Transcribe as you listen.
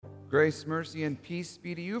Grace, mercy, and peace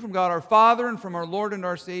be to you from God our Father and from our Lord and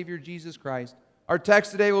our Savior, Jesus Christ. Our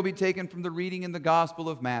text today will be taken from the reading in the Gospel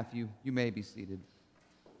of Matthew. You may be seated.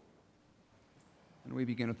 And we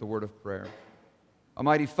begin with the word of prayer.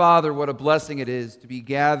 Almighty Father, what a blessing it is to be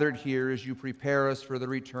gathered here as you prepare us for the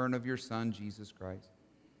return of your Son, Jesus Christ.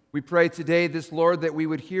 We pray today, this Lord, that we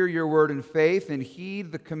would hear your word in faith and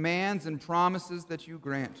heed the commands and promises that you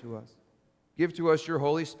grant to us. Give to us your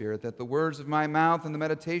Holy Spirit, that the words of my mouth and the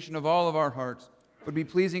meditation of all of our hearts would be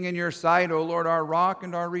pleasing in your sight, O Lord, our rock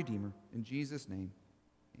and our Redeemer. In Jesus' name,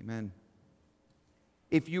 amen.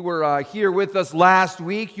 If you were here with us last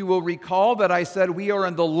week, you will recall that I said we are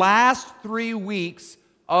in the last 3 weeks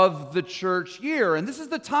of the church year. And this is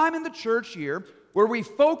the time in the church year where we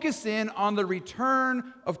focus in on the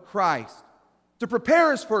return of Christ. To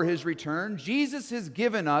prepare us for his return, Jesus has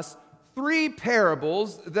given us 3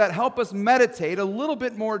 parables that help us meditate a little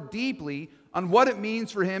bit more deeply on what it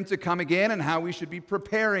means for him to come again and how we should be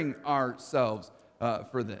preparing ourselves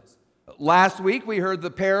for this. Last week we heard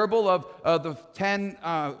the parable of the 10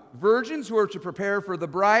 virgins who are to prepare for the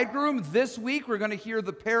bridegroom. This week we're going to hear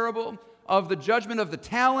the parable of the judgment of the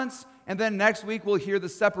talents, and then next week we'll hear the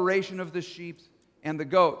separation of the sheep and the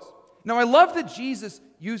goats. Now I love that Jesus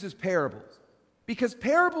uses parables, because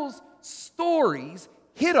parables, stories,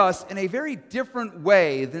 hit us in a very different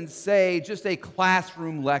way than, say, just a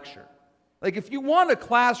classroom lecture. Like if you want a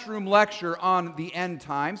classroom lecture on the end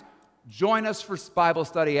times, join us for Bible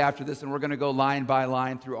study after this, and we're going to go line by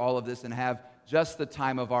line through all of this and have just the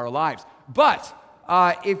time of our lives. But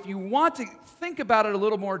if you want to think about it a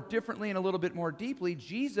little more differently and a little bit more deeply,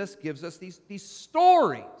 Jesus gives us these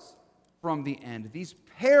stories from the end, these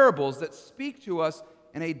parables that speak to us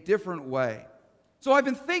in a different way. So I've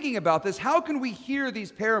been thinking about this. How can we hear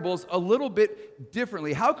these parables a little bit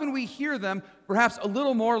differently? How can we hear them perhaps a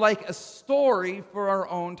little more like a story for our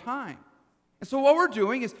own time? And so what we're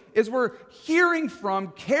doing is we're hearing from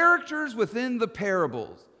characters within the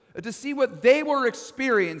parables to see what they were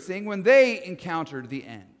experiencing when they encountered the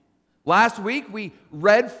end. Last week we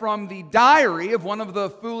read from the diary of one of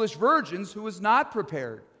the foolish virgins who was not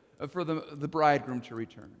prepared for the bridegroom to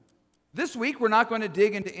return. This week, we're not going to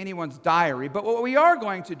dig into anyone's diary, but what we are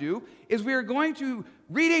going to do is we are going to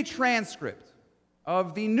read a transcript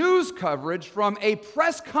of the news coverage from a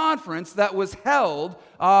press conference that was held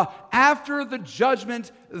after the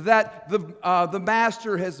judgment that the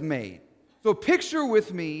master has made. So picture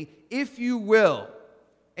with me, if you will,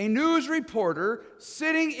 a news reporter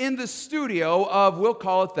sitting in the studio of, we'll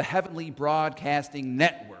call it the Heavenly Broadcasting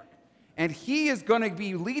Network. And he is going to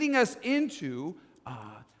be leading us into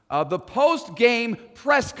the post-game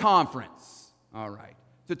press conference, all right,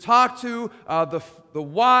 to talk to the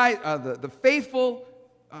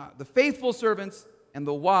faithful servants and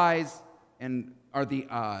the wise and are the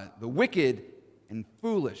wicked and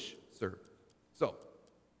foolish servants. So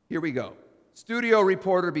here we go. Studio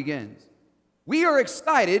reporter begins. We are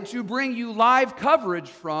excited to bring you live coverage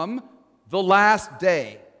from the last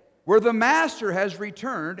day, where the master has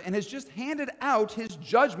returned and has just handed out his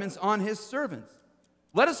judgments on his servants.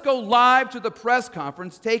 Let us go live to the press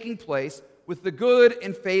conference taking place with the good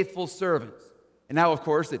and faithful servants. And now, of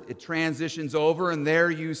course, it transitions over, and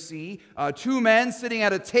there you see 2 men sitting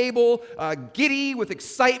at a table, giddy with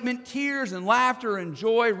excitement, tears and laughter and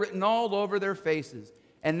joy written all over their faces.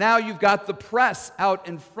 And now you've got the press out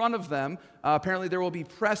in front of them. Apparently there will be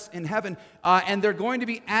press in heaven, and they're going to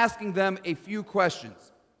be asking them a few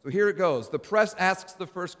questions. So here it goes. The press asks the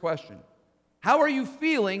first question. How are you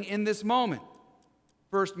feeling in this moment?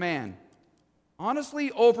 First man,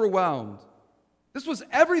 honestly overwhelmed. This was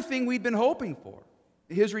everything we'd been hoping for.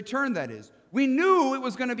 His return, that is. We knew it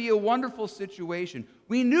was going to be a wonderful situation.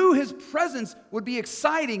 We knew his presence would be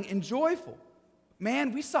exciting and joyful.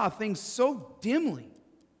 Man, we saw things so dimly.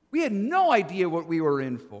 We had no idea what we were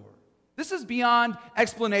in for. This is beyond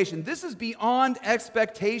explanation. This is beyond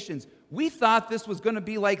expectations. We thought this was going to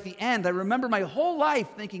be like the end. I remember my whole life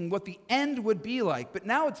thinking what the end would be like, but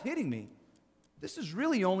now it's hitting me. This is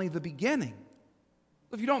really only the beginning.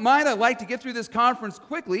 If you don't mind, I'd like to get through this conference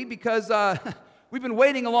quickly because we've been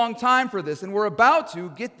waiting a long time for this, and we're about to,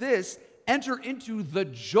 get this, enter into the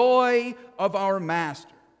joy of our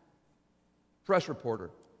Master. Press reporter,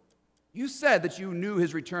 you said that you knew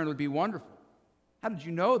his return would be wonderful. How did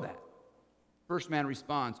you know that? First man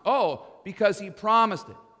responds, oh, because he promised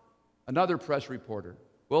it. Another press reporter,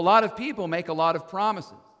 well, a lot of people make a lot of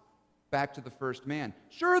promises. Back to the first man,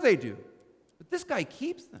 sure they do. But this guy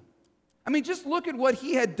keeps them. I mean, just look at what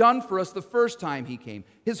he had done for us the first time he came.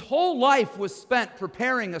 His whole life was spent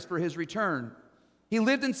preparing us for his return. He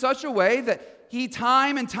lived in such a way that He,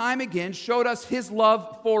 time and time again, showed us his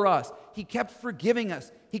love for us. He kept forgiving us.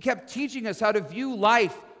 He kept teaching us how to view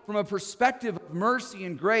life from a perspective of mercy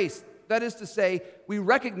and grace. That is to say, we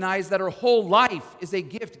recognize that our whole life is a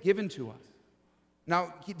gift given to us.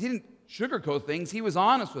 Now, he didn't sugarcoat things. He was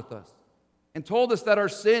honest with us and told us that our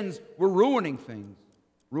sins were ruining things,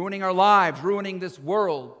 ruining our lives, ruining this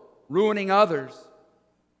world, ruining others,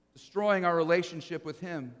 destroying our relationship with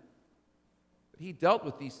him. But he dealt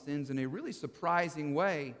with these sins in a really surprising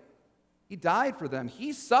way. He died for them.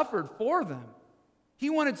 He suffered for them. He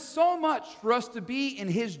wanted so much for us to be in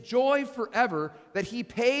his joy forever that he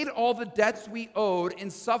paid all the debts we owed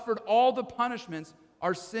and suffered all the punishments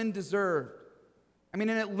our sin deserved. I mean,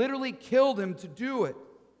 and it literally killed him to do it.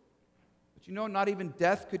 But you know, not even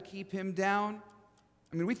death could keep him down.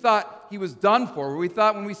 I mean, we thought he was done for. We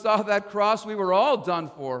thought when we saw that cross, we were all done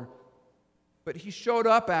for. But he showed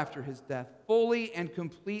up after his death, fully and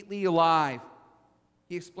completely alive.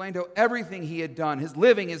 He explained how everything he had done, his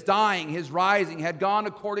living, his dying, his rising, had gone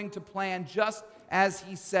according to plan, just as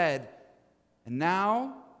he said. And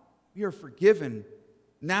now we are forgiven.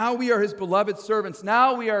 Now we are his beloved servants.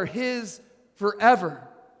 Now we are his forever.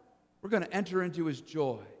 We're going to enter into his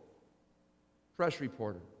joy. Press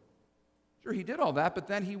reporter. Sure, he did all that, but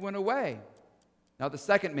then he went away. Now the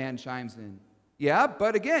second man chimes in. Yeah,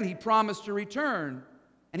 but again, he promised to return.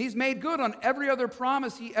 And he's made good on every other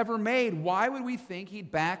promise he ever made. Why would we think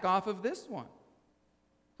he'd back off of this one?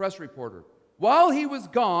 Press reporter. While he was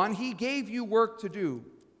gone, he gave you work to do.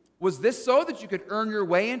 Was this so that you could earn your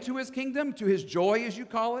way into his kingdom, to his joy, as you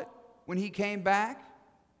call it, when he came back?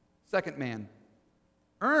 Second man.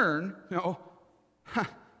 Earn? No.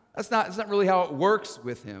 That's not really how it works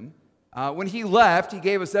with him. When he left, he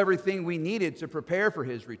gave us everything we needed to prepare for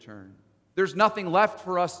his return. There's nothing left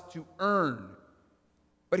for us to earn.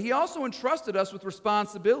 But he also entrusted us with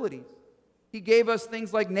responsibilities. He gave us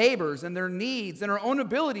things like neighbors and their needs and our own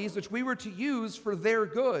abilities, which we were to use for their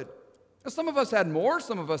good. Now, some of us had more,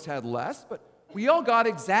 some of us had less, but we all got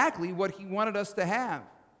exactly what he wanted us to have.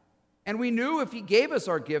 And we knew if he gave us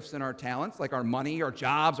our gifts and our talents, like our money, our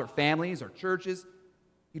jobs, our families, our churches,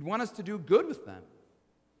 he'd want us to do good with them.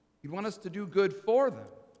 He'd want us to do good for them.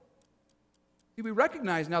 See, we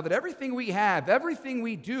recognize now that everything we have, everything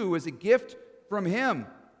we do is a gift from him.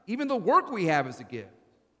 Even the work we have is a gift.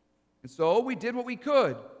 And so we did what we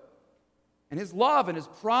could. And his love and his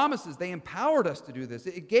promises, they empowered us to do this.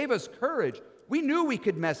 It gave us courage. We knew we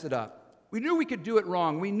could mess it up. We knew we could do it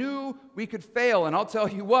wrong. We knew we could fail. And I'll tell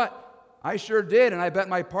you what, I sure did. And I bet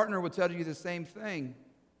my partner would tell you the same thing.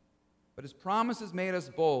 But his promises made us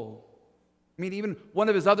bold. I mean, even one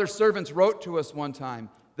of his other servants wrote to us one time,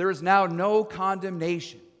 "There is now no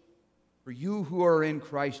condemnation for you who are in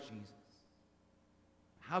Christ Jesus."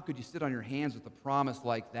 How could you sit on your hands with a promise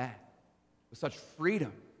like that? With such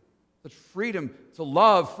freedom to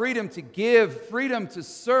love, freedom to give, freedom to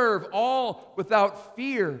serve, all without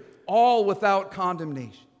fear, all without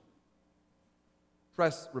condemnation.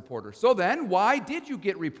 Press reporter. So then, why did you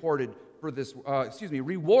get rewarded for this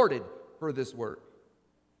work?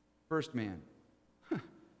 First man.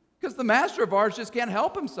 Because the master of ours just can't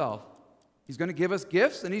help himself. He's going to give us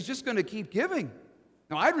gifts, and he's just going to keep giving.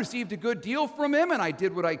 Now, I'd received a good deal from him, and I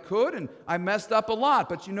did what I could, and I messed up a lot.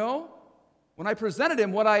 But you know, when I presented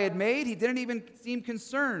him what I had made, he didn't even seem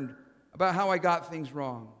concerned about how I got things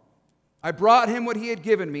wrong. I brought him what he had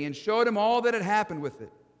given me and showed him all that had happened with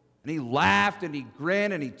it. And he laughed, and he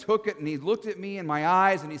grinned, and he took it, and he looked at me in my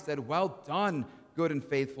eyes, and he said, "Well done, good and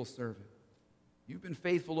faithful servant. You've been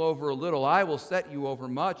faithful over a little. I will set you over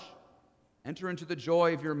much. Enter into the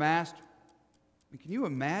joy of your master." And can you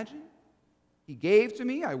imagine? He gave to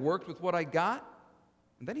me, I worked with what I got,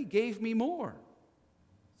 and then he gave me more.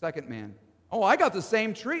 Second man. Oh, I got the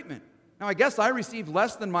same treatment. Now, I guess I received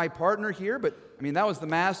less than my partner here, but, that was the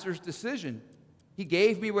master's decision. He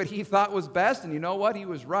gave me what he thought was best, and you know what? He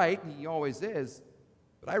was right, and he always is.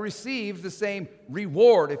 But I received the same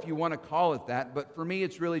reward, if you want to call it that, but for me,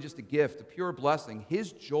 it's really just a gift, a pure blessing.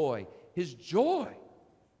 His joy. His joy.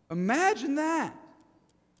 Imagine that.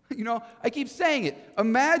 I keep saying it.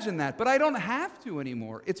 Imagine that, but I don't have to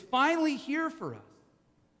anymore. It's finally here for us.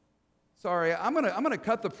 Sorry, I'm gonna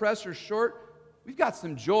cut the presser short. We've got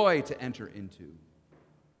some joy to enter into.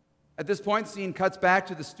 At this point, the scene cuts back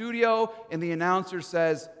to the studio, and the announcer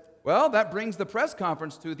says, "Well, that brings the press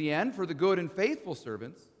conference to the end for the good and faithful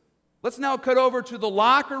servants. Let's now cut over to the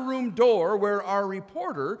locker room door where our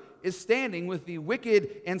reporter is standing with the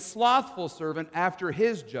wicked and slothful servant after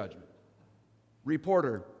his judgment."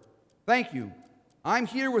 Reporter. "Thank you. I'm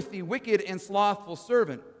here with the wicked and slothful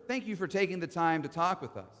servant. Thank you for taking the time to talk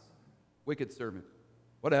with us." Wicked servant.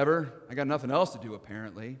 Whatever, I got nothing else to do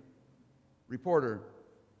apparently. Reporter,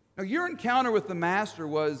 now your encounter with the master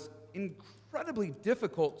was incredibly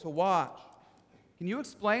difficult to watch. Can you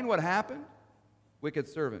explain what happened? Wicked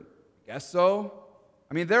servant, guess so.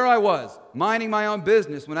 I mean, there I was, minding my own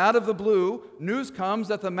business, when out of the blue, news comes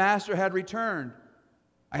that the master had returned.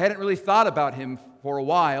 I hadn't really thought about him for a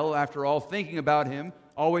while. After all, thinking about him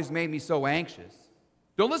always made me so anxious.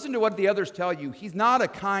 Don't listen to what the others tell you. He's not a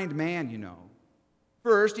kind man, you know.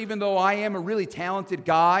 First, even though I am a really talented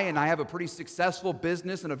guy and I have a pretty successful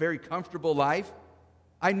business and a very comfortable life,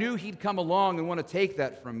 I knew he'd come along and want to take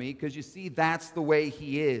that from me because, you see, that's the way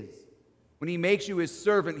he is. When he makes you his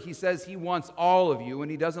servant, he says he wants all of you and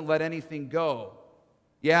he doesn't let anything go.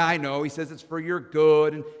 Yeah, I know, he says it's for your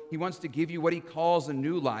good and he wants to give you what he calls a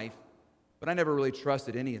new life, but I never really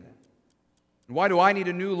trusted any of that. And why do I need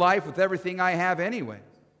a new life with everything I have anyways?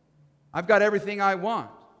 I've got everything I want.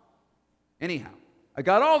 Anyhow, I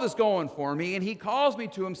got all this going for me, and he calls me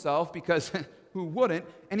to himself because who wouldn't?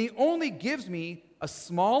 And he only gives me a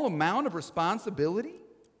small amount of responsibility?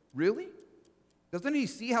 Really? Doesn't he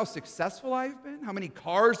see how successful I've been? How many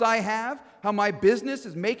cars I have? How my business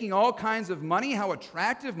is making all kinds of money? How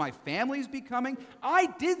attractive my family's becoming? I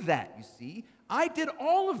did that, you see. I did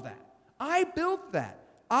all of that. I built that.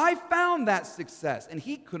 I found that success, and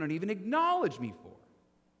he couldn't even acknowledge me for it.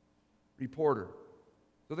 Reporter,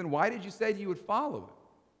 so then why did you say you would follow him?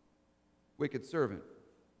 Wicked servant,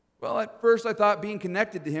 well, at first I thought being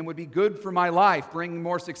connected to him would be good for my life, bringing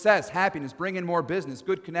more success, happiness, bringing more business,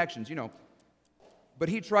 good connections, you know. But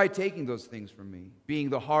he tried taking those things from me, being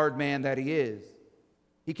the hard man that he is.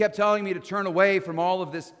 He kept telling me to turn away from all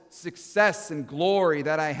of this success and glory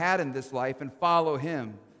that I had in this life and follow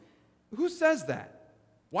him. Who says that?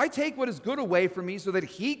 Why take what is good away from me so that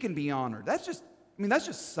he can be honored? That's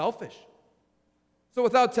just selfish. So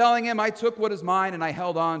without telling him, I took what is mine and I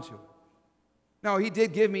held on to it. Now, he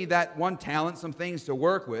did give me that one talent, some things to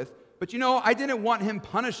work with, but you know, I didn't want him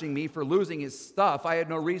punishing me for losing his stuff. I had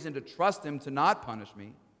no reason to trust him to not punish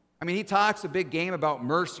me. I mean, he talks a big game about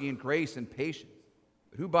mercy and grace and patience,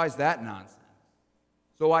 but who buys that nonsense?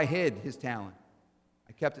 So I hid his talent.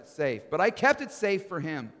 I kept it safe, but I kept it safe for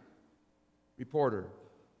him. Reporter,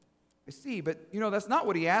 I see, but you know, that's not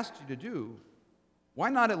what he asked you to do. Why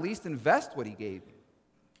not at least invest what he gave you?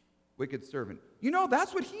 Wicked servant, you know,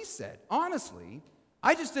 that's what he said. Honestly,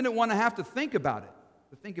 I just didn't want to have to think about it,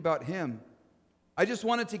 to think about him. I just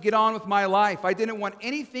wanted to get on with my life. I didn't want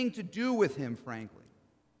anything to do with him, frankly.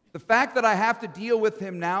 The fact that I have to deal with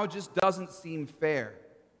him now just doesn't seem fair.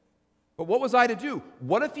 But what was I to do?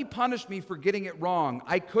 What if he punished me for getting it wrong?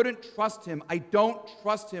 I couldn't trust him. I don't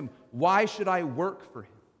trust him. Why should I work for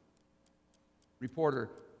him? Reporter,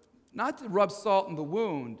 not to rub salt in the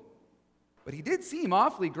wound, but he did seem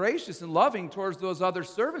awfully gracious and loving towards those other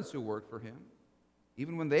servants who worked for him,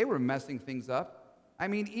 even when they were messing things up. I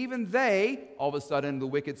mean, even they, all of a sudden, the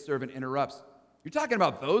wicked servant interrupts. You're talking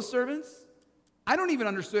about those servants? I don't even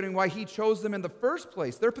understand why he chose them in the first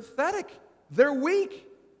place. They're pathetic. They're weak.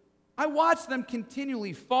 I watched them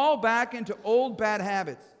continually fall back into old bad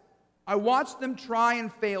habits. I watched them try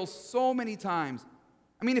and fail so many times.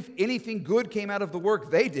 I mean, if anything good came out of the work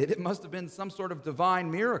they did, it must have been some sort of divine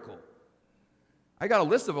miracle. I got a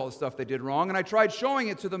list of all the stuff they did wrong, and I tried showing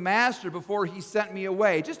it to the master before he sent me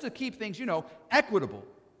away, just to keep things, equitable.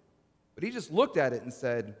 But he just looked at it and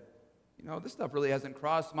said, this stuff really hasn't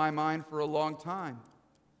crossed my mind for a long time.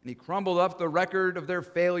 And he crumbled up the record of their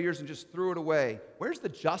failures and just threw it away. Where's the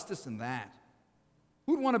justice in that?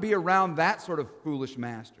 Who'd want to be around that sort of foolish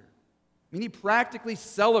master? I mean, he practically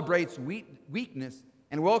celebrates weakness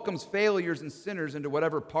and welcomes failures and sinners into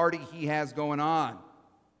whatever party he has going on.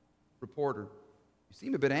 Reporter, you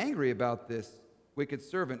seem a bit angry about this, wicked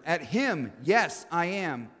servant. At him, yes, I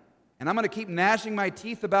am. And I'm going to keep gnashing my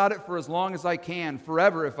teeth about it for as long as I can,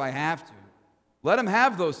 forever if I have to. Let him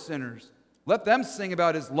have those sinners. Let them sing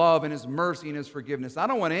about his love and his mercy and his forgiveness. I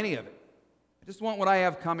don't want any of it. I just want what I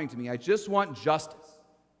have coming to me. I just want justice.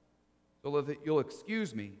 So if you'll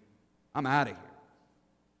excuse me, I'm out of here.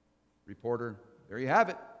 Reporter, there you have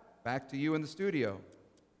it. Back to you in the studio.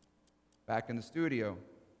 Back in the studio.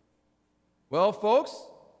 Well, folks,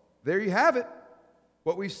 there you have it.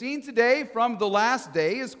 What we've seen today from the last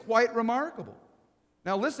day is quite remarkable.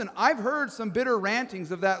 Now listen, I've heard some bitter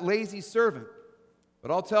rantings of that lazy servant,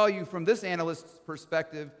 but I'll tell you from this analyst's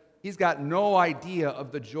perspective, he's got no idea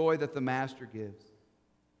of the joy that the master gives.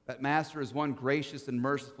 That master is one gracious and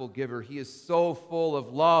merciful giver. He is so full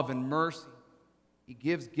of love and mercy. He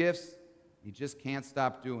gives gifts, he just can't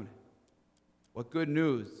stop doing it. What good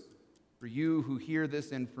news for you who hear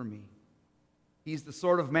this and for me. He's the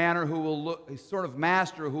sort of master who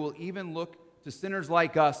will even look to sinners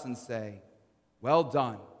like us and say, "Well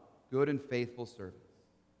done, good and faithful servant."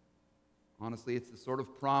 Honestly, it's the sort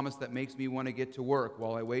of promise that makes me want to get to work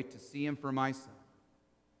while I wait to see him for myself.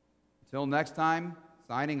 Until next time,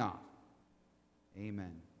 signing off.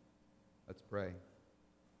 Amen. Let's pray.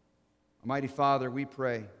 Almighty Father, we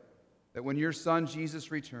pray that when your Son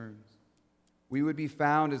Jesus returns, we would be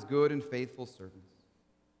found as good and faithful servants.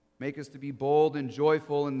 Make us to be bold and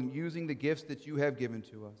joyful in using the gifts that you have given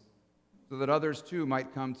to us, so that others too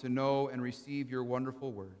might come to know and receive your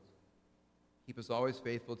wonderful words. Keep us always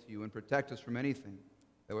faithful to you and protect us from anything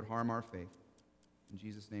that would harm our faith. In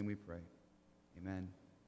Jesus' name we pray. Amen.